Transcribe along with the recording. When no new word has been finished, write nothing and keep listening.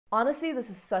Honestly, this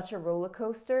is such a roller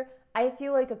coaster. I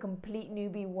feel like a complete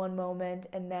newbie one moment,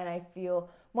 and then I feel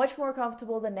much more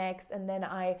comfortable the next, and then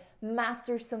I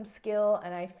master some skill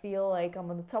and I feel like I'm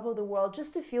on the top of the world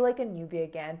just to feel like a newbie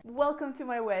again. Welcome to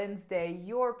my Wednesday.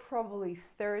 You're probably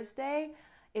Thursday.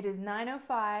 It is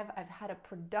 9:05. I've had a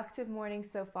productive morning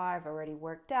so far. I've already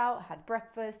worked out, had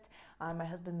breakfast. My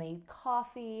husband made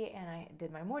coffee and I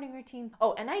did my morning routine.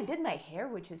 Oh, and I did my hair,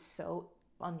 which is so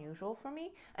unusual for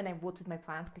me, and I watered my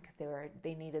plants because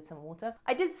they needed some water.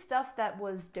 I did stuff that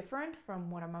was different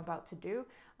from what I'm about to do,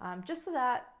 just so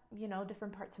that, you know,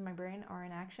 different parts of my brain are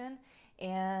in action.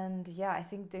 And yeah, I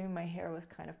think doing my hair was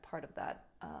kind of part of that.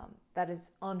 That is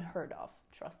unheard of,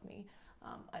 trust me.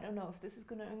 I don't know if this is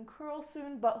gonna uncurl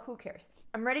soon, but who cares?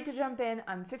 I'm ready to jump in.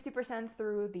 I'm 50%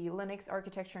 through the Linux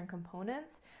architecture and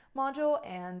components module,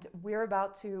 and we're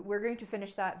going to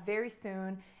finish that very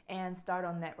soon and start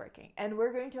on networking. And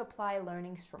we're going to apply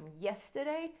learnings from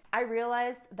yesterday. I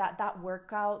realized that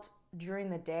workout during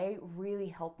the day really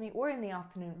helped me, or in the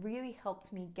afternoon, really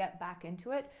helped me get back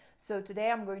into it. So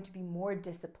today I'm going to be more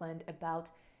disciplined about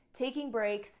taking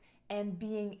breaks and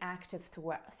being active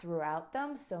throughout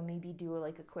them. So maybe do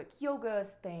like a quick yoga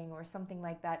thing or something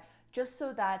like that, just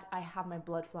so that I have my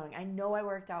blood flowing. I know I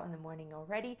worked out in the morning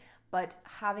already, but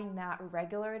having that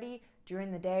regularly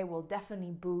during the day will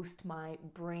definitely boost my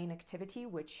brain activity,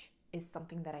 which is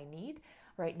something that I need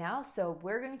right now. So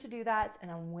we're going to do that, and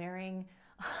I'm wearing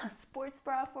a sports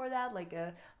bra for that, like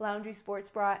a laundry sports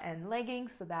bra and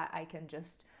leggings, so that I can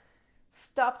just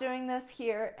stop doing this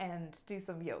here and do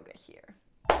some yoga here.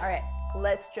 All right,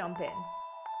 let's jump in.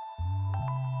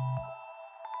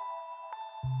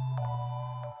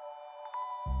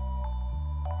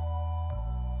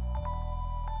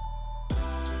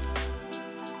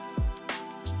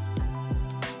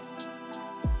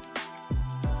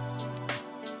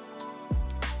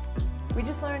 We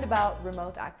just learned about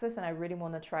remote access, and I really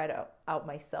want to try it out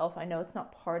myself. I know it's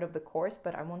not part of the course,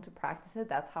 but I want to practice it.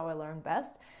 That's how I learn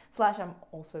best. / I'm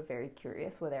also very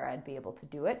curious whether I'd be able to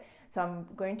do it. So I'm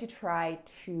going to try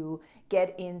to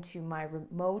get into my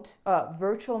remote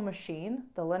virtual machine,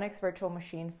 the Linux virtual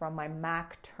machine from my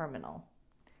Mac terminal.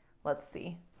 Let's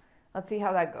see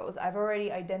how that goes. I've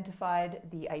already identified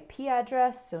the IP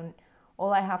address, so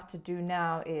all I have to do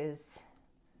now is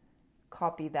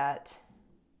copy that.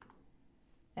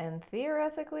 And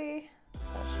theoretically,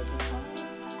 that should be fine.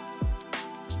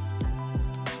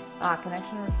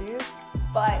 Connection refused.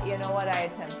 But you know what? I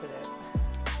attempted it.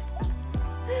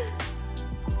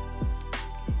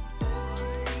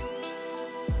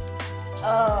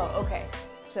 Oh, okay.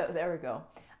 So there we go.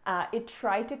 It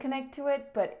tried to connect to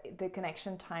it, but the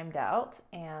connection timed out,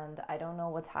 and I don't know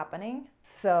what's happening.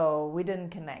 So we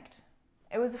didn't connect.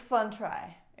 It was a fun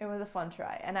try.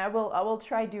 And I will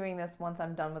try doing this once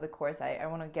I'm done with the course. I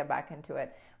want to get back into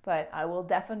it, but I will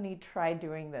definitely try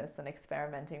doing this and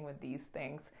experimenting with these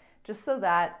things, just so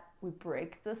that we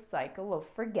break the cycle of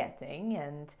forgetting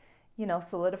and, you know,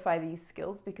 solidify these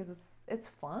skills, because it's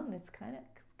fun. It's kind of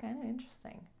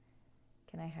interesting.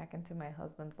 Can I hack into my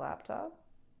husband's laptop?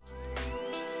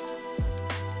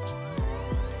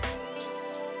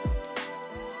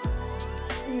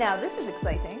 Now this is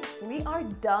exciting. We are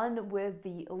done with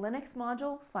the Linux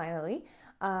module finally,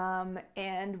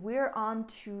 and we're on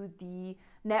to the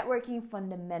networking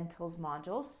fundamentals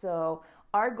module. So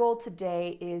our goal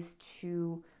today is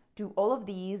to do all of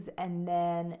these and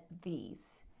then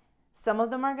these. Some of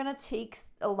them are going to take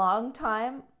a long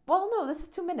time. Well, no, this is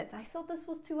 2 minutes. I thought this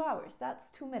was 2 hours. That's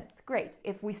 2 minutes. Great.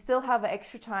 If we still have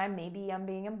extra time, maybe I'm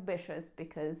being ambitious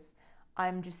because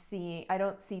I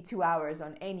don't see 2 hours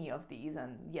on any of these.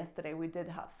 And yesterday we did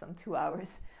have some 2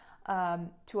 hours,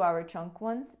 2 hour chunk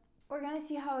ones. We're going to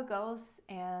see how it goes.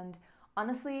 And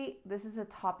honestly, this is a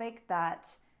topic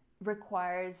that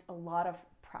requires a lot of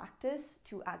practice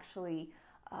to actually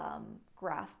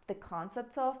grasp the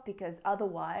concepts of, because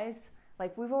otherwise,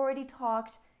 like we've already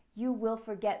talked, you will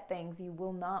forget things. You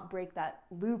will not break that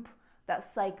loop, that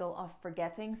cycle of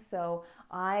forgetting. So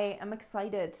I am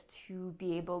excited to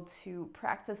be able to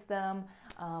practice them,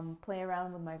 play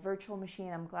around with my virtual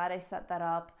machine. I'm glad I set that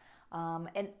up.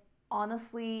 And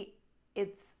honestly,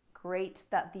 it's great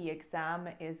that the exam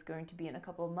is going to be in a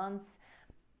couple of months.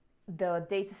 The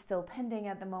date is still pending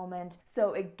at the moment,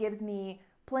 so it gives me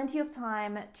plenty of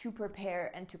time to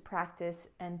prepare and to practice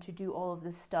and to do all of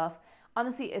this stuff.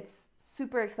 Honestly, it's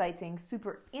super exciting,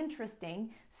 super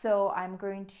interesting, so I'm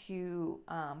going to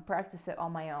practice it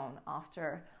on my own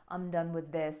after I'm done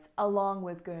with this, along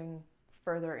with going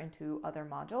further into other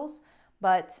modules.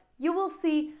 But you will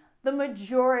see the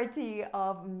majority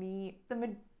of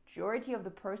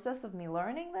the process of me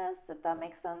learning this, if that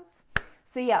makes sense.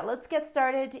 So yeah, let's get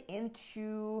started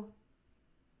into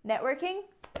networking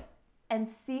and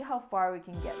see how far we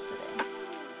can get today.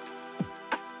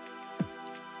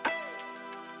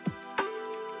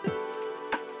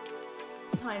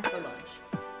 Time for lunch.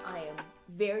 I am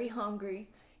very hungry,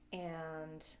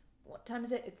 and what time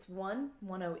is it? It's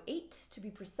 1:08 to be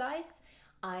precise.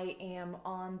 I am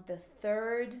on the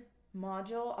third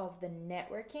module of the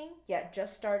networking. Yeah,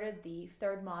 just started the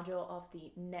third module of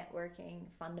the networking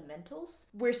fundamentals.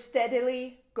 We're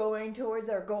steadily going towards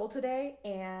our goal today,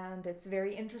 and it's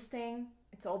very interesting.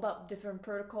 It's all about different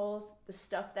protocols, the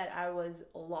stuff that I was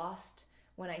lost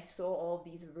when I saw all of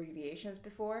these abbreviations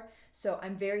before. So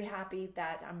I'm very happy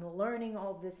that I'm learning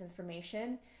all of this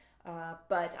information,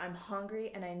 but I'm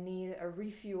hungry and I need a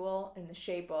refuel in the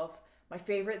shape of my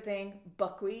favorite thing,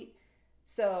 buckwheat.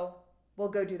 So we'll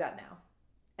go do that now.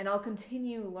 And I'll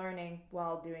continue learning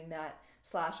while doing that.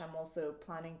 / I'm also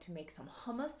planning to make some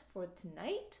hummus for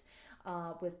tonight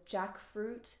with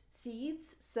jackfruit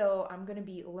seeds. So I'm going to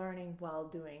be learning while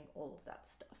doing all of that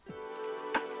stuff.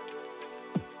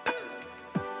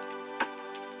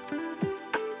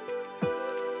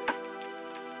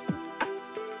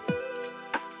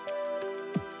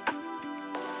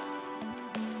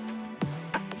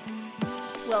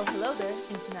 Well, hello there,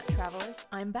 internet travelers.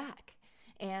 I'm back,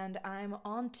 and I'm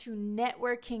on to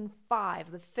Networking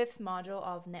 5, the 5th module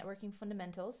of Networking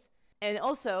Fundamentals. And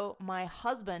also, my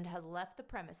husband has left the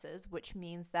premises, which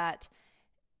means that,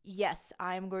 yes,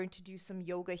 I'm going to do some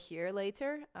yoga here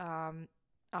later,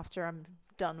 after I'm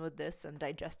done with this and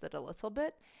digest it a little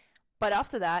bit. But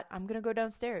after that, I'm going to go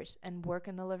downstairs and work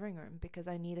in the living room because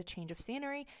I need a change of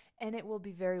scenery, and it will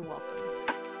be very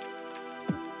welcome.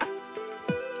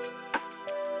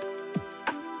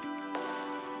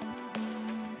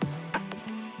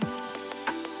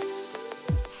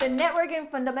 The networking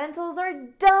fundamentals are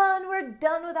done. We're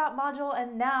done with that module,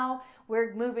 and now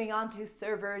we're moving on to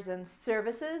servers and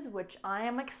services, which I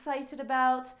am excited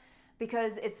about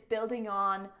because it's building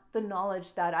on the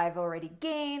knowledge that I've already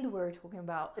gained. We're talking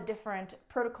about the different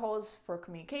protocols for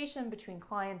communication between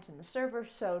client and the server.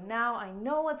 So now I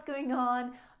know what's going on.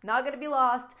 I'm not going to be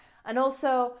lost. And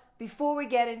also, before we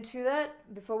get into that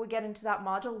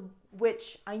module,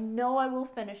 which I know I will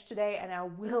finish today, and I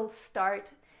will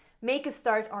make a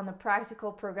start on the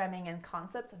practical programming and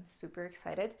concepts. I'm super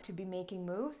excited to be making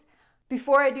moves.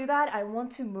 Before I do that, I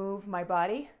want to move my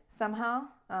body somehow,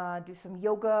 do some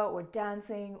yoga or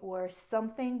dancing or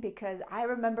something, because I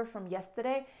remember from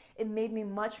yesterday, it made me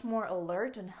much more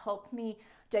alert and helped me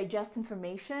digest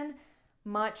information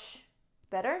much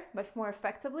better, much more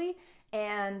effectively.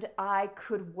 And I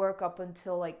could work up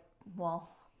until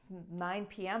 9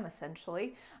 p.m.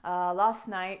 essentially last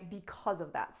night because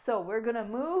of that. So we're gonna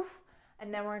move,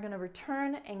 and then we're gonna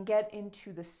return and get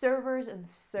into the servers and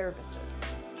services.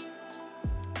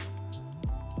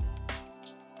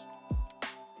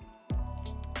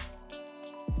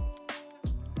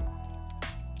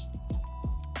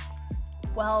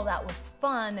 Well, that was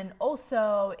fun, and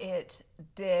also it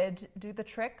did do the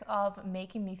trick of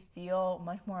making me feel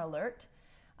much more alert.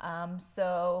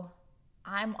 So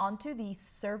I'm onto the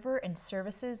server and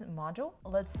services module.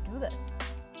 Let's do this.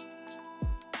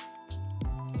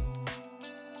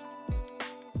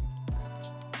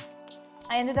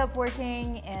 I ended up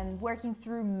working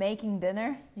through making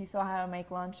dinner. You saw how I make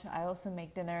lunch. I also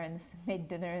make dinner and made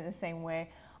dinner in the same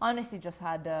way. Honestly, just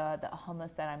had the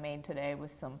hummus that I made today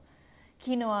with some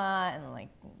quinoa and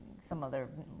some other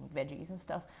veggies and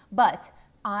stuff. But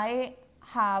I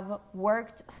have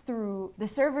worked through the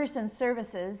servers and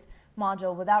services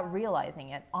module without realizing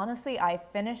it. Honestly, I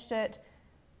finished it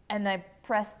and I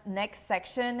pressed next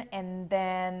section, and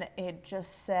then it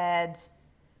just said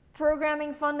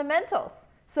programming fundamentals.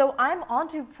 So I'm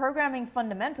onto programming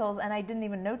fundamentals, and I didn't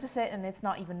even notice it, and it's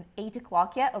not even 8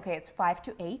 o'clock yet. Okay, it's 5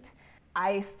 to 8.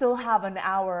 I still have an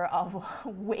hour of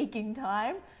waking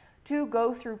time to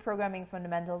go through programming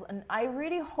fundamentals, and I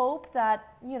really hope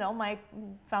that, my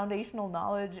foundational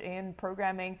knowledge in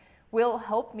programming will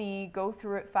help me go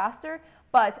through it faster.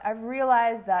 But I've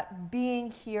realized that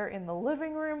being here in the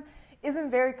living room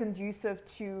isn't very conducive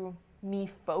to me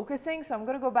focusing, so I'm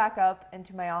gonna go back up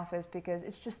into my office because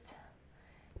it's just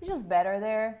better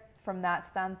there from that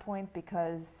standpoint,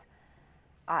 because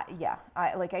I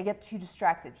get too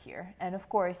distracted here. And of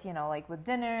course, with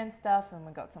dinner and stuff, and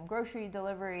we got some grocery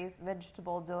deliveries,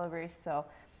 vegetable deliveries, so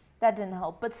that didn't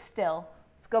help. But still,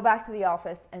 let's go back to the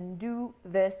office and do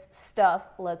this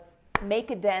stuff. Let's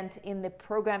make a dent in the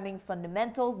programming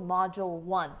fundamentals module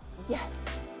 1. Yes.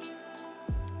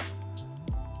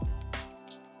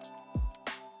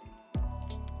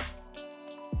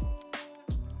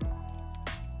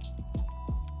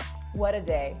 What a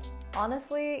day.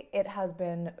 Honestly, it has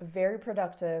been very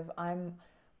productive. I'm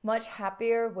much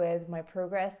happier with my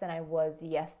progress than I was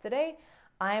yesterday.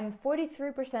 I'm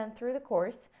 43% through the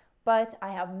course, but I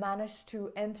have managed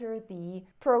to enter the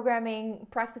programming,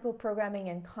 practical programming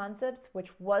and concepts,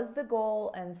 which was the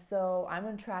goal, and so I'm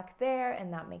on track there,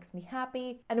 and that makes me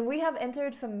happy. And we have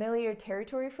entered familiar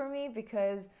territory for me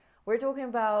because we're talking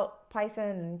about Python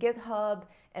and GitHub,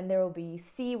 and there will be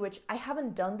C, which I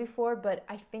haven't done before, but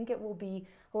I think it will be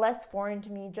less foreign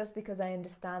to me just because I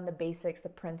understand the basics, the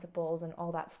principles, and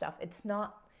all that stuff. It's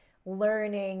not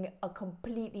learning a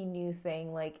completely new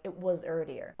thing like it was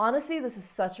earlier. Honestly, this is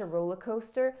such a roller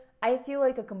coaster. I feel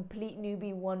like a complete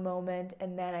newbie one moment,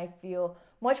 and then I feel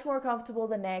much more comfortable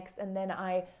the next, and then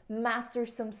I master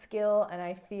some skill and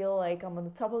I feel like I'm on the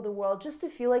top of the world just to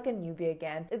feel like a newbie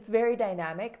again. It's very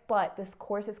dynamic, but this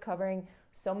course is covering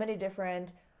so many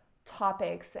different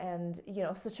topics and,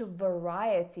 such a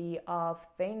variety of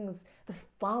things, the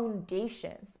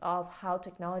foundations of how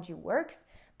technology works,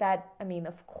 that,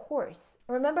 of course.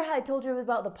 Remember how I told you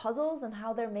about the puzzles and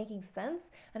how they're making sense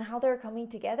and how they're coming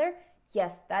together?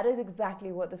 Yes, that is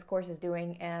exactly what this course is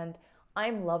doing, and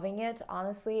I'm loving it,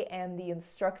 honestly, and the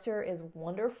instructor is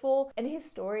wonderful, and his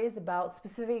stories about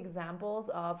specific examples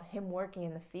of him working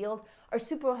in the field are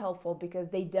super helpful because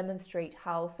they demonstrate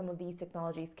how some of these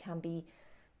technologies can be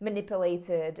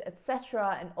manipulated,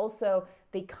 etc., and also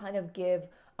they kind of give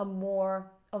a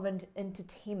more of an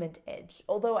entertainment edge.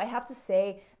 Although I have to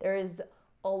say there is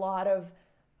a lot of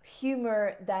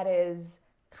humor that is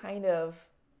kind of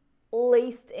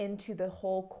laced into the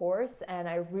whole course, and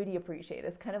I really appreciate it.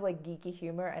 It's kind of like geeky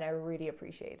humor, and I really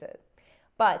appreciate it.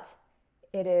 But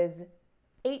it is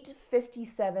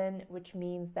 8:57, which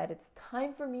means that it's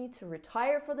time for me to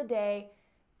retire for the day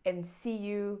and see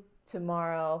you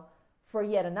tomorrow for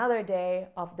yet another day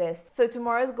of this. So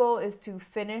tomorrow's goal is to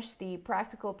finish the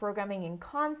practical programming and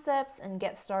concepts and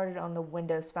get started on the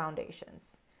Windows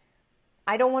foundations.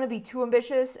 I don't want to be too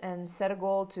ambitious and set a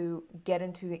goal to get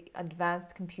into the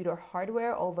advanced computer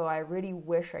hardware, although I really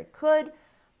wish I could,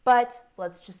 but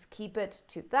let's just keep it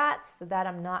to that so that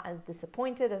I'm not as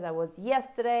disappointed as I was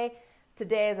yesterday.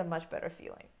 Today is a much better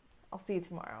feeling. I'll see you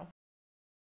tomorrow.